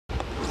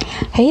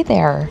Hey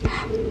there,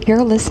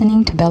 you're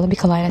listening to Bella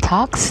Bicolina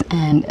Talks,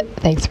 and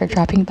thanks for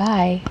dropping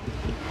by.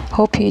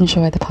 Hope you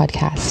enjoy the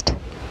podcast.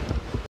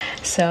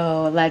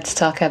 So, let's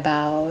talk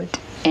about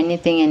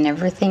anything and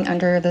everything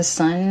under the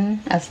sun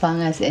as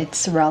long as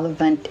it's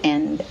relevant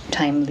and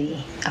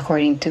timely,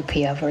 according to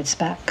Pia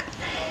Wurtzbach.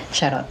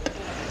 Shout out.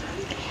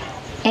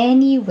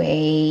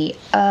 Anyway,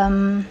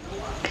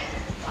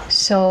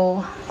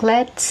 so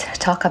let's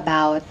talk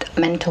about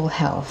mental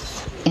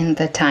health in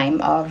the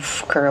time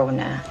of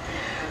Corona.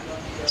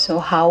 So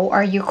how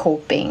are you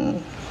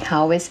coping?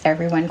 How is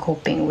everyone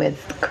coping with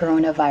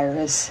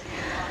coronavirus?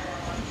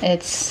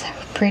 It's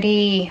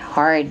pretty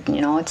hard,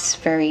 it's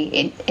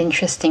very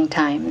interesting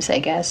times, I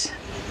guess.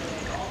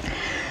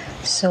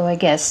 So I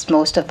guess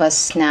most of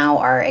us now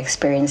are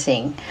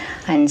experiencing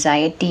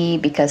anxiety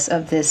because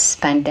of this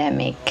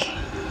pandemic.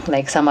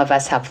 Like some of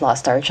us have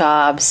lost our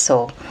jobs,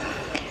 so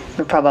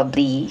we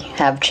probably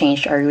have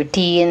changed our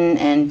routine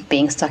and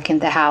being stuck in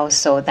the house,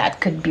 so that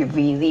could be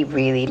really,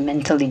 really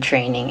mentally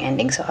draining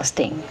and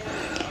exhausting.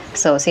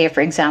 So say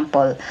for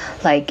example,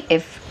 like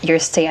if you're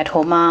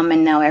stay-at-home mom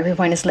and now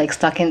everyone is like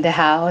stuck in the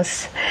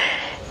house,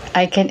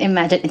 I can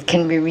imagine it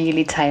can be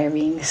really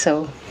tiring.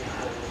 So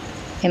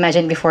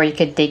imagine before you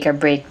could take a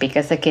break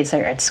because the kids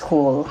are at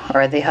school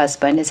or the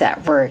husband is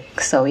at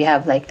work, so you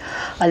have like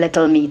a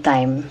little me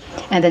time,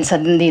 and then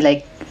suddenly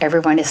like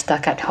everyone is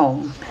stuck at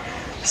home.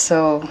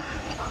 So,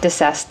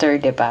 disaster,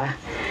 diba?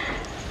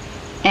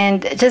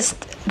 And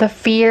just the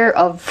fear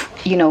of,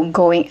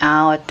 going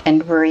out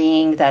and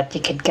worrying that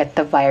you could get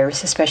the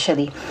virus,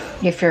 especially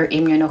if you're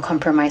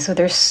immunocompromised. So,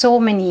 there's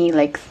so many,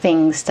 like,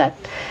 things that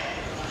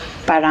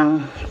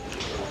parang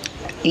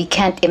you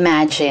can't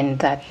imagine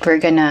that we're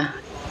gonna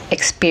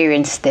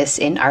experience this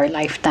in our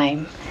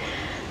lifetime.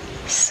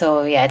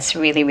 So, yeah, it's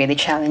really, really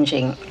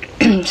challenging.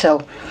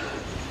 So,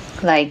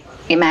 like,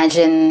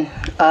 imagine,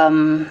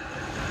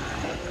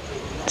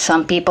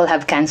 some people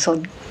have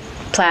canceled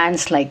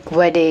plans like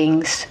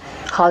weddings,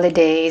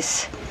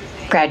 holidays,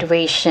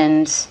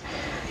 graduations,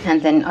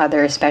 and then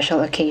other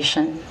special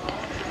occasions.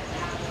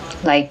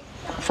 Like,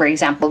 for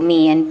example,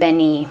 me and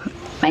Benny,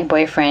 my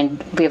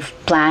boyfriend, we've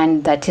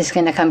planned that he's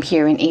gonna come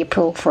here in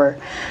April for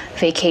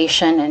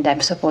vacation, and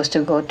I'm supposed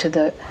to go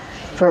to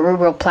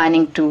we're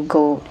planning to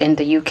go in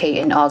the UK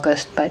in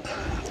August, but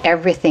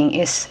everything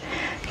is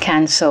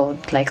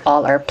canceled, like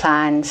all our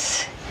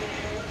plans.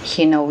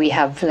 We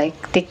have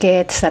like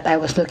tickets that I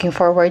was looking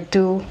forward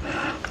to,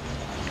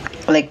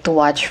 like to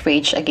watch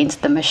Rage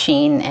Against the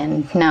Machine,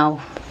 and now,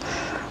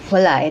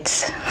 voila,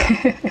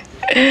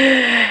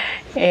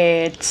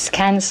 it's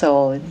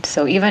canceled.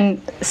 So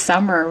even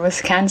summer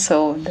was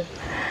canceled,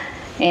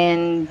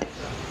 and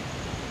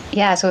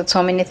yeah,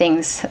 so many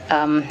things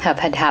have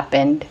had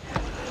happened,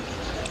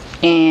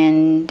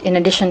 and in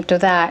addition to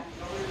that,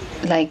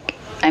 like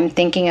I'm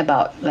thinking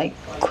about like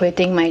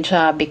quitting my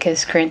job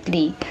because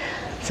currently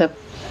the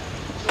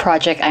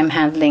project I'm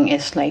handling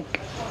is like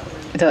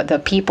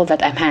the people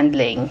that I'm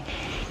handling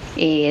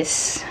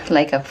is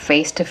like a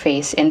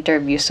face-to-face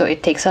interview, so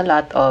it takes a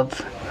lot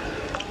of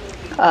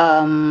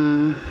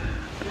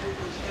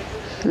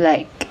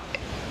like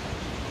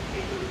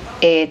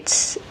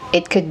it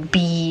could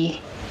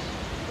be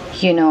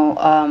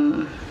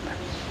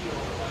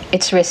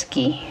it's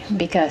risky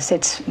because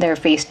they're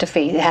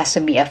face-to-face. It has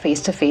to be a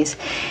face-to-face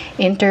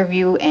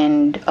interview,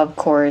 and of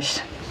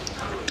course,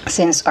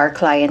 since our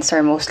clients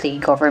are mostly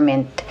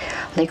government,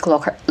 like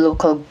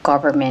local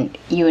government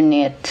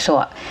unit,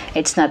 so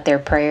it's not their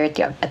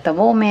priority at the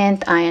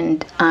moment.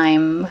 And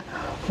I'm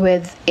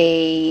with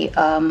a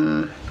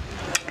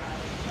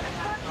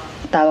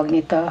tawag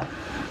nito,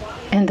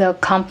 and the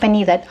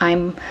company that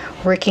I'm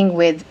working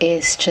with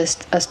is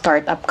just a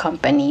startup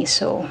company.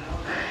 So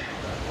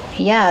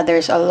yeah,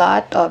 there's a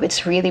lot of,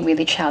 it's really,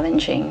 really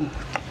challenging.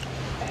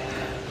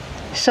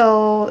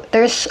 So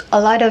there's a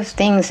lot of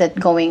things that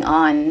going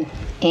on,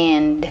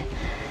 and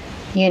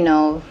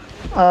you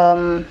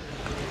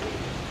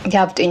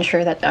have to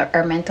ensure that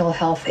our mental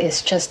health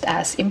is just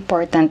as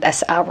important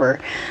as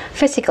our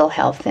physical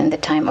health in the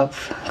time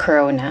of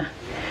Corona.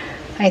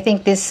 I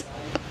think this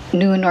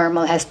new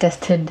normal has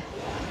tested,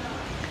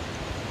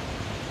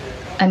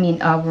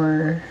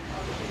 our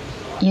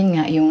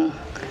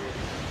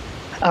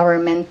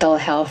mental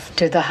health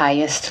to the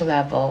highest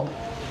level.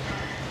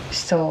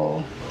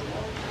 So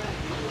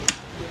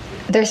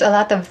there's a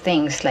lot of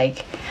things,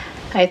 like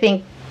I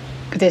think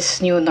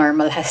this new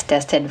normal has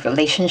tested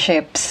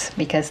relationships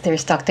because they're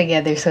stuck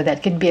together, so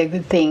that could be a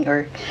good thing,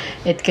 or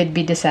it could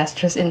be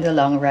disastrous in the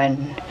long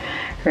run,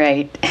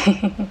 right?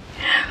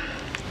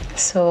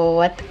 So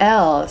what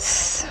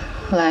else?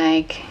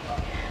 Like,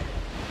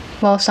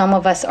 well, some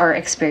of us are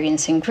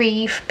experiencing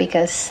grief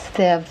because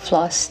they've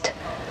lost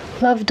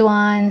loved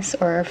ones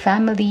or a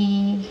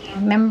family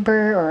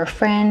member or a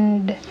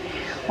friend,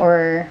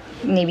 or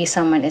maybe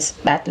someone is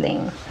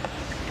battling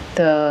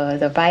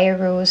the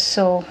virus.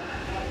 So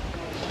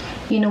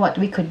what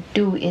we could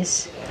do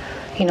is,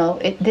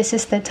 this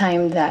is the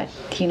time that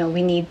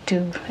we need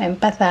to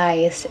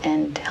empathize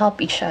and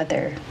help each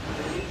other.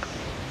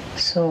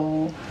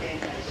 So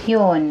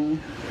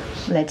yun,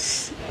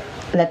 let's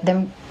let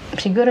them,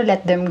 siguro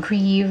let them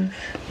grieve,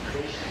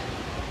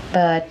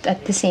 but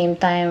at the same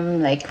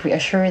time, like,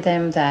 reassure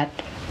them that,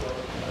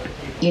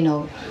 you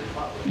know,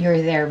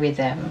 you're there with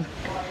them.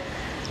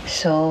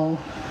 So,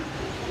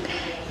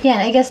 yeah,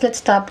 I guess let's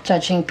stop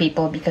judging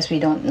people because we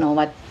don't know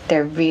what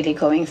they're really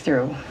going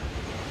through.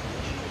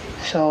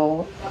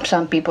 So,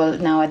 some people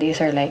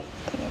nowadays are like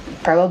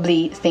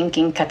probably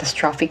thinking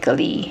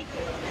catastrophically.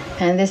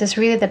 And this is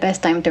really the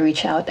best time to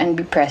reach out and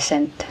be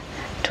present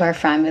to our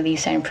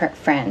families and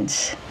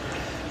friends.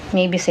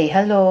 Maybe say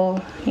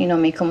hello,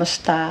 may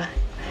kumusta,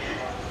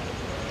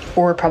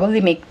 or probably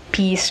make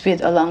peace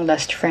with a long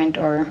lost friend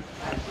or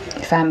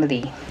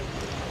family.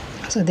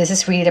 So this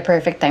is really the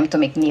perfect time to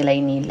make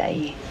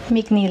nilay-nilay.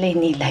 Make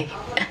nilay-nilay.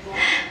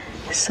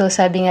 So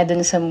sabi nga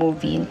dun sa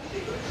movie,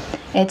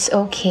 it's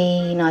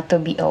okay not to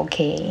be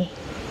okay.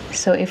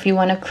 So if you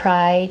want to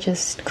cry,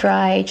 just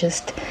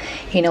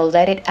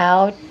let it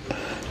out.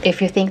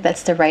 If you think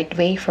that's the right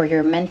way for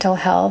your mental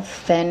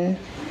health, then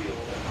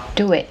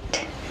do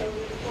it.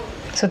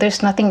 So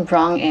there's nothing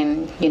wrong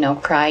in,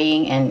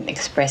 crying and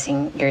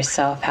expressing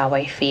yourself, how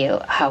you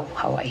feel.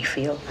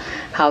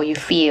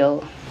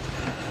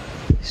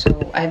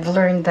 So I've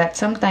learned that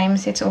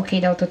sometimes it's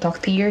okay though to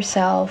talk to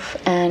yourself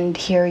and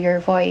hear your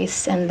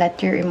voice and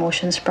let your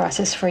emotions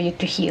process for you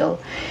to heal.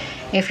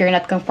 If you're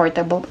not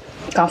comfortable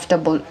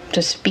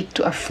to speak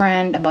to a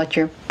friend about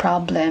your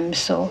problems,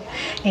 so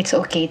it's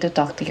okay to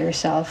talk to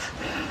yourself.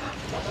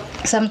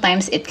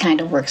 Sometimes it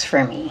kind of works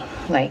for me,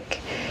 like,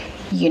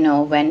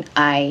 when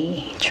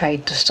I try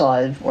to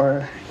solve,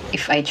 or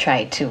if I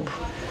try to,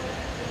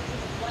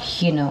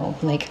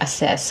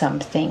 assess some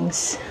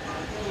things,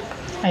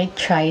 I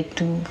try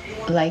to,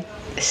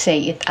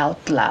 say it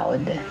out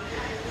loud.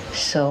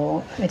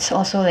 So it's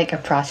also like a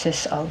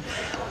process of,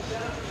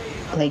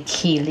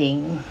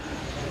 healing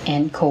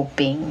and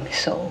coping.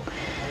 So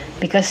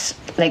because,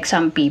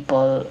 some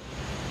people,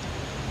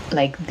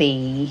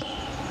 they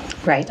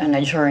write on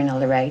a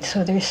journal, right?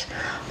 So there's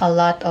a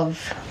lot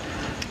of,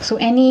 so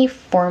any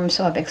forms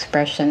of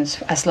expressions,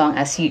 as long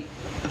as you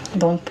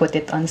don't put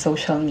it on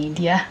social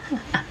media,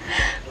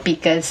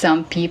 because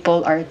some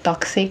people are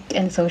toxic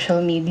in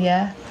social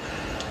media.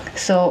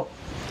 So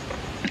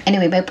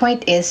anyway, my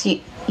point is,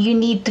 you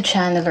need to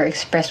channel or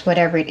express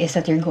whatever it is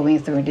that you're going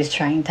through these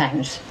trying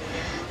times.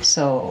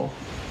 So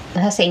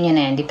nasa sa inyo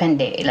na yan,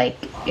 depende. Like,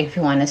 if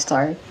you want to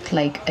start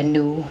a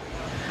new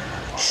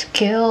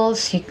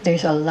skills,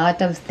 there's a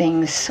lot of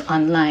things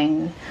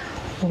online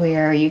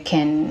where you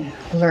can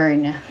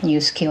learn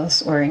new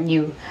skills or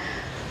new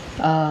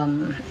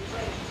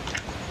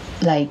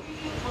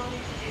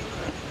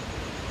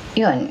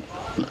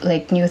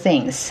new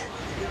things.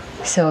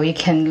 So you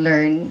can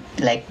learn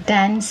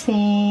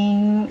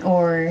dancing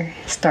or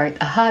start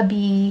a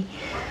hobby.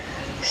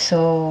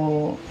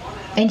 So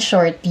in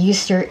short,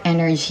 use your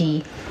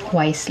energy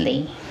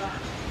wisely.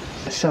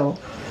 So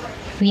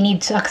we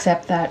need to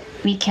accept that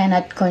we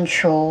cannot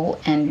control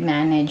and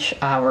manage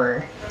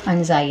our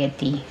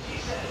anxiety.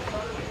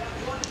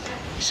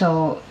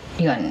 So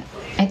yun,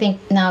 I think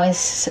now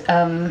is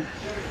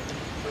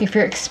if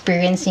you're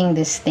experiencing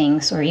these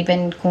things, or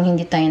even kung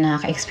hindi tayo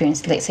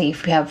nakaka-experience, let's say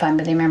if you have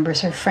family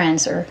members or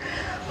friends or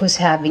who's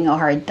having a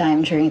hard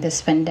time during this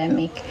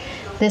pandemic,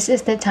 this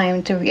is the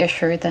time to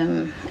reassure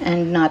them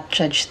and not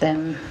judge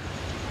them.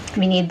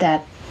 We need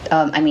that.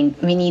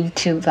 We need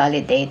to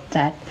validate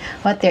that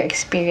what they're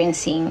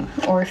experiencing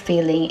or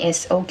feeling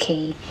is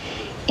okay,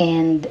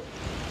 and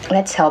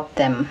let's help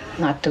them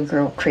not to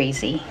grow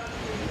crazy.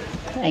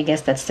 I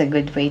guess that's a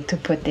good way to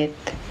put it.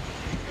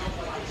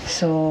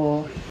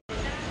 So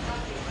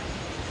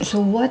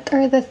what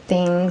are the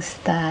things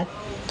that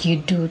you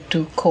do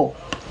to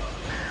cope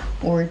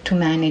or to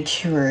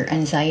manage your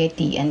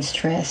anxiety and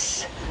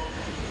stress?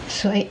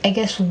 So I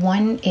guess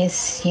one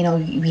is,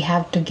 we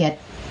have to get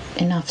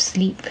enough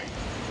sleep.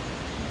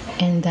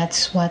 And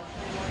that's what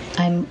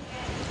I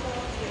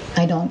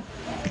don't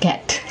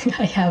get.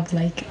 I have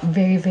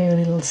very, very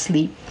little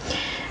sleep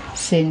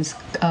since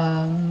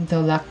the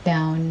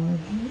lockdown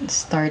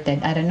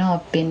started. I don't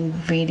know, I've been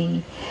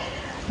really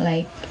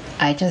I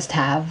just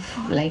have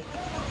 5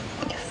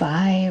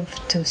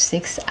 to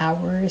 6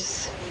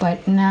 hours.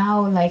 But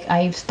now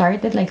I've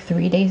started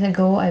 3 days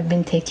ago, I've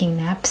been taking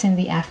naps in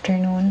the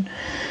afternoon.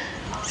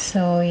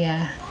 So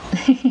yeah.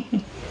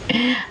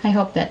 I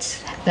hope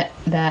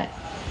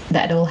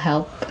that'll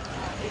help.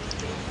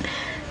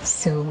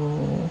 So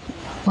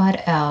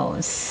what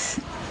else?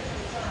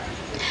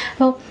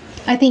 Well,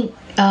 I think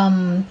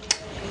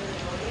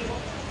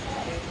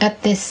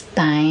at this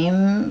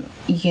time,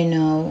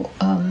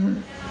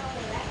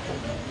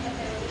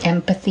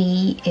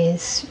 empathy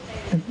is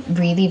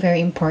really very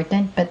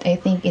important, but I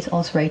think it's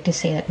also right to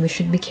say that we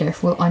should be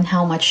careful on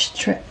how much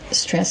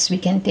stress we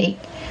can take,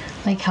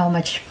 how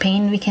much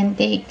pain we can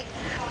take.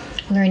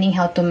 Learning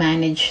how to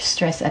manage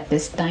stress at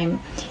this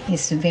time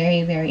is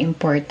very, very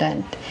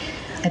important.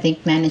 I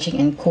think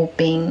managing and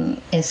coping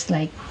is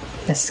a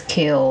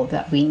skill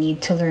that we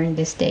need to learn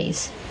these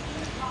days.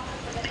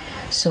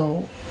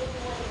 So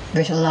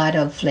there's a lot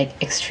of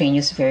like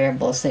extraneous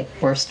variables like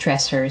or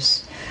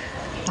stressors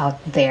out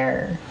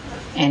there.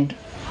 And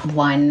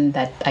one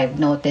that I've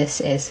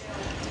noticed is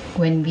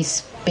when we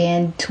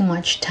spend too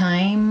much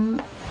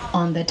time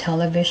on the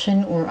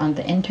television or on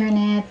the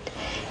internet,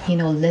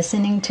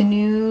 listening to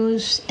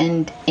news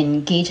and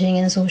engaging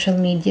in social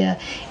media,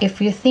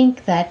 if you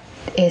think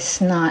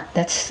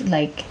that's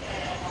like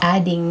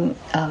adding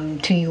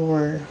to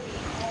your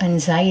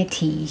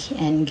anxiety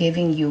and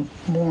giving you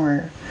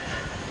more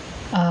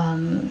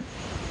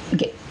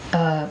get,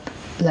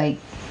 like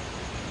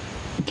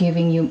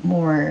giving you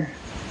more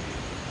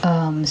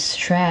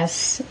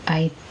stress,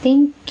 I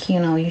think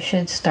you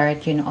should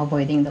start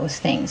avoiding those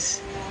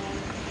things.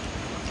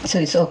 So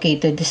it's okay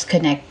to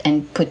disconnect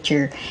and put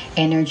your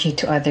energy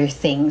to other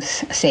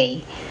things.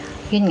 Say,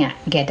 yun nga,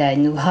 get a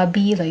new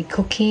hobby like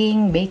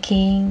cooking,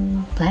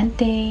 baking,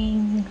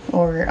 planting,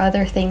 or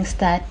other things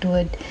that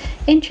would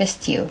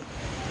interest you.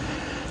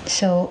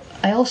 So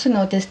I also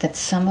noticed that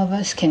some of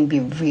us can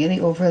be really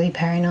overly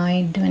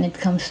paranoid when it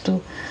comes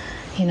to,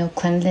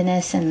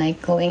 cleanliness and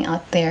like going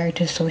out there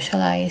to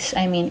socialize.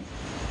 I mean,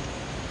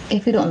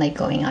 if you don't like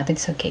going out,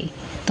 it's okay.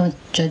 Don't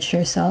judge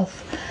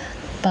yourself.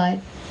 But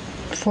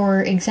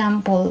for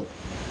example,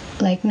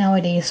 like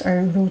nowadays,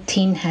 our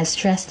routine has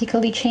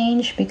drastically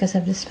changed because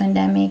of this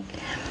pandemic.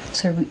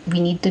 So we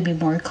need to be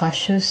more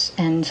cautious,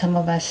 and some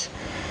of us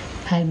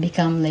have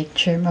become like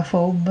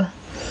germaphobe,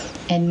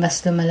 and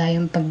mas lumala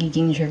yung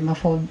pagiging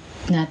germaphobe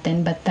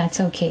natin, but that's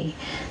okay.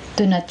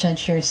 Do not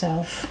judge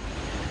yourself.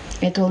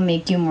 It will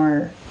make you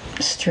more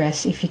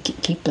stressed if you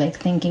keep like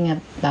thinking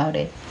about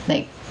it.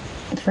 Like,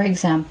 for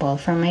example,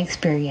 from my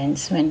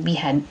experience, when we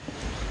had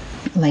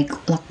like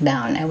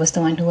lockdown, I was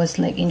the one who was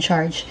like in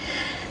charge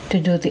to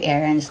do the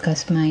errands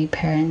because my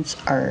parents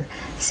are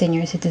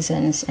senior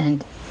citizens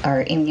and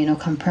are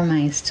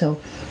immunocompromised.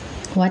 So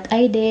what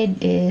I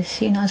did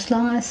is, as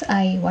long as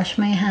I wash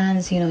my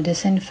hands,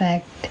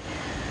 disinfect,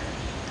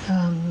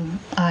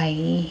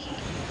 I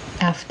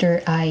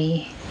after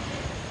I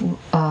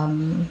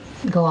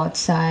go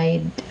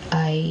outside,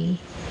 I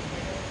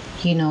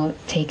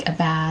take a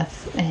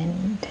bath,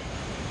 and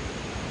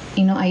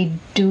I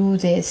do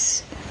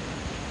this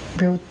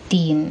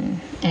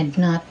routine and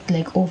not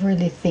like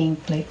overly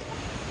think like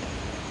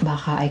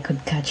baka I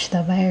could catch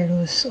the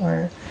virus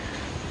or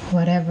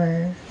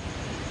whatever.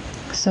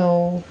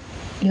 So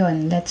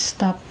yun, let's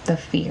stop the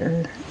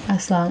fear.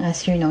 As long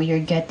as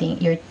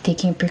you're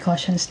taking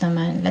precautions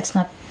naman, let's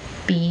not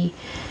be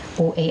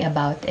OA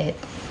about it.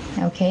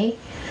 Okay?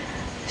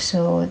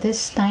 So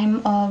this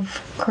time of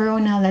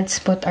corona, let's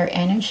put our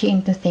energy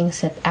into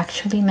things that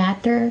actually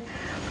matter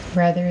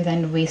rather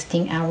than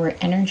wasting our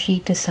energy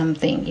to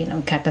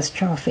something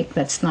catastrophic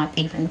that's not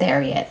even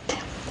there yet.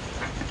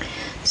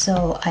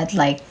 So I'd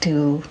like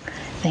to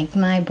thank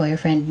my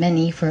boyfriend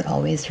Manny for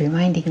always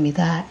reminding me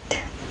that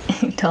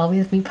to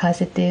always be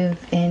positive,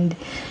 and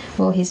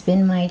he's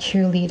been my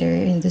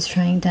cheerleader in these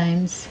trying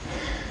times.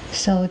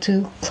 So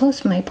to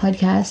close my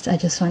podcast, I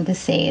just want to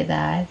say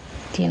that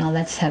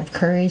let's have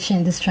courage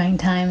in these trying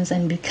times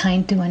and be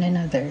kind to one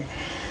another.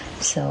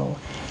 So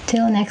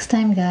till next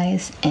time,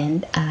 guys,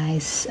 and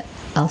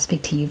I'll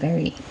speak to you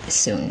very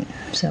soon.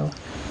 So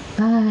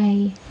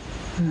bye.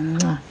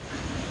 Mwah.